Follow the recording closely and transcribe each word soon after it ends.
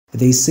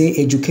They say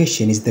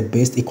education is the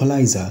best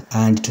equalizer,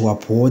 and to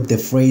uphold the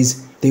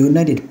phrase, the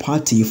United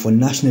Party for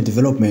National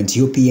Development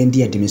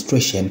UPND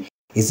administration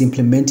is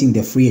implementing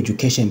the free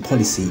education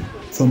policy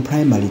from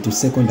primary to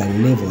secondary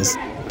levels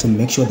to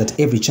make sure that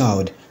every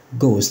child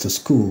goes to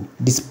school.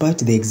 Despite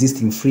the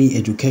existing free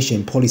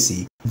education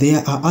policy,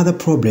 there are other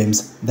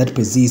problems that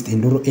persist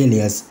in rural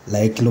areas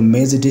like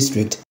LUMEZI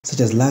district,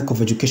 such as lack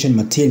of education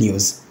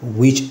materials,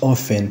 which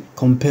often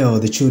compel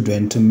the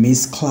children to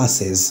miss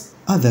classes.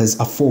 Others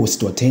are forced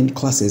to attend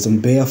classes on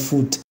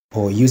barefoot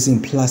or using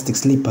plastic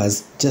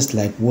slippers, just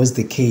like was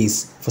the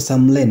case for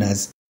some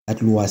learners at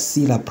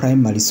Luasila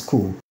Primary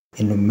School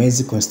in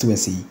LUMEZI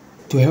constituency.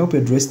 To help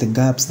address the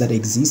gaps that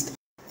exist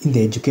in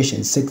the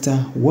education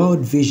sector, World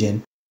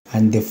Vision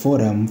and the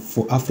Forum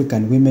for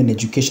African Women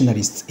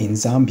Educationalists in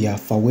Zambia,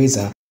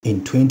 Faweza,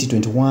 in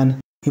 2021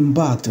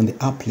 embarked on the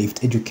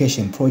UPLIFT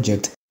Education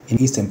Project in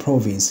Eastern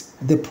Province.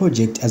 The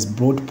project has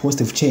brought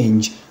positive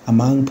change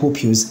among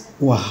pupils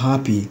who are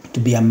happy to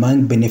be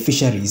among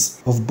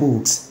beneficiaries of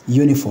books,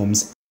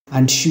 uniforms,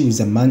 and shoes,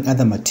 among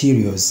other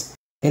materials.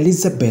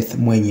 Elizabeth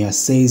Mwenya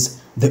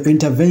says the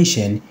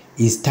intervention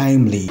is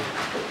timely.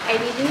 I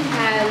didn't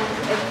have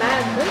a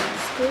bag,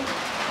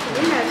 I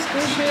didn't have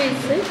school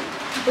shoes,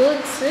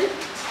 books,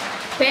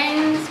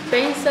 pens,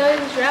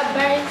 pencils,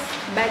 rubbers,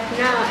 but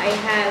now I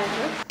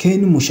have.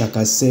 Ken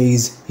Mushaka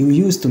says he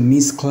used to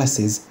miss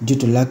classes due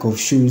to lack of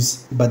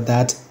shoes, but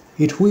that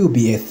it will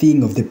be a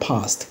thing of the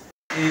past.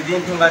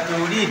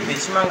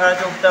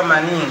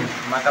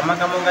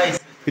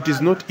 It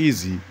is not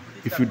easy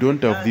if you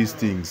don't have these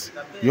things.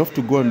 You have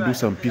to go and do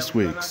some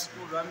pieceworks.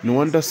 No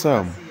wonder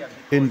some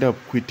end up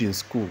quitting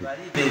school.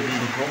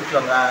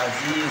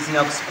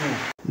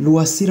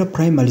 Luasira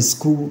Primary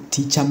School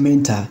teacher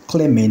mentor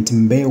Clement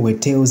Mbewe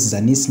tells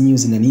Zanis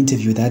News in an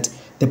interview that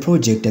the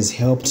project has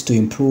helped to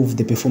improve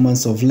the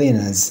performance of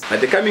learners. At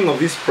the coming of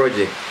this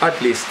project,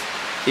 at least,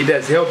 it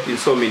has helped in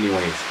so many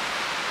ways.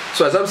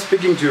 So as I'm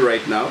speaking to you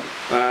right now,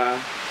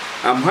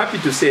 I'm happy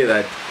to say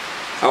that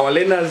our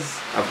learners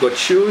have got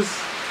shoes,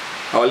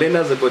 our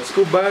learners have got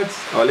school bags,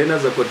 our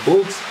learners have got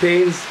books,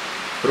 pens,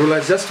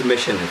 rulers, just to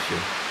mention a few.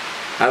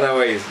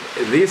 Otherwise,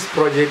 this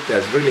project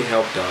has really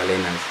helped our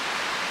learners.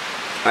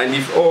 And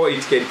if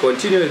it can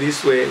continue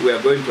this way, we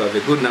are going to have a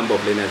good number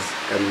of learners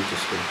coming to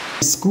school.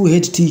 School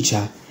head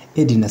teacher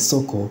Edina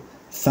Soko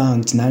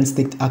thanked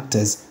non-state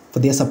actors for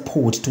their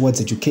support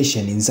towards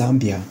education in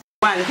Zambia.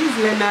 These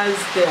learners,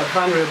 they are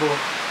vulnerable.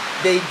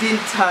 They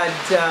didn't have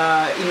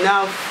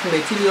enough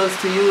materials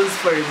to use,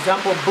 for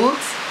example,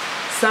 books.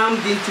 Some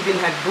didn't even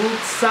have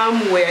books. Some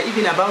were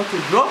even about to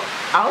drop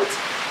out.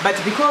 But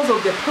because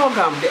of the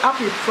program, the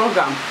UPLIFT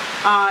program,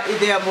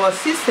 they have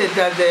assisted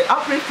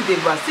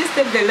they've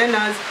assisted the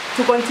learners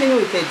to continue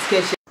with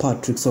education.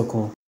 Patrick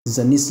Soko,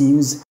 Zanis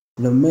News,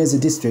 LUMEZI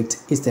District,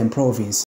 Eastern Province.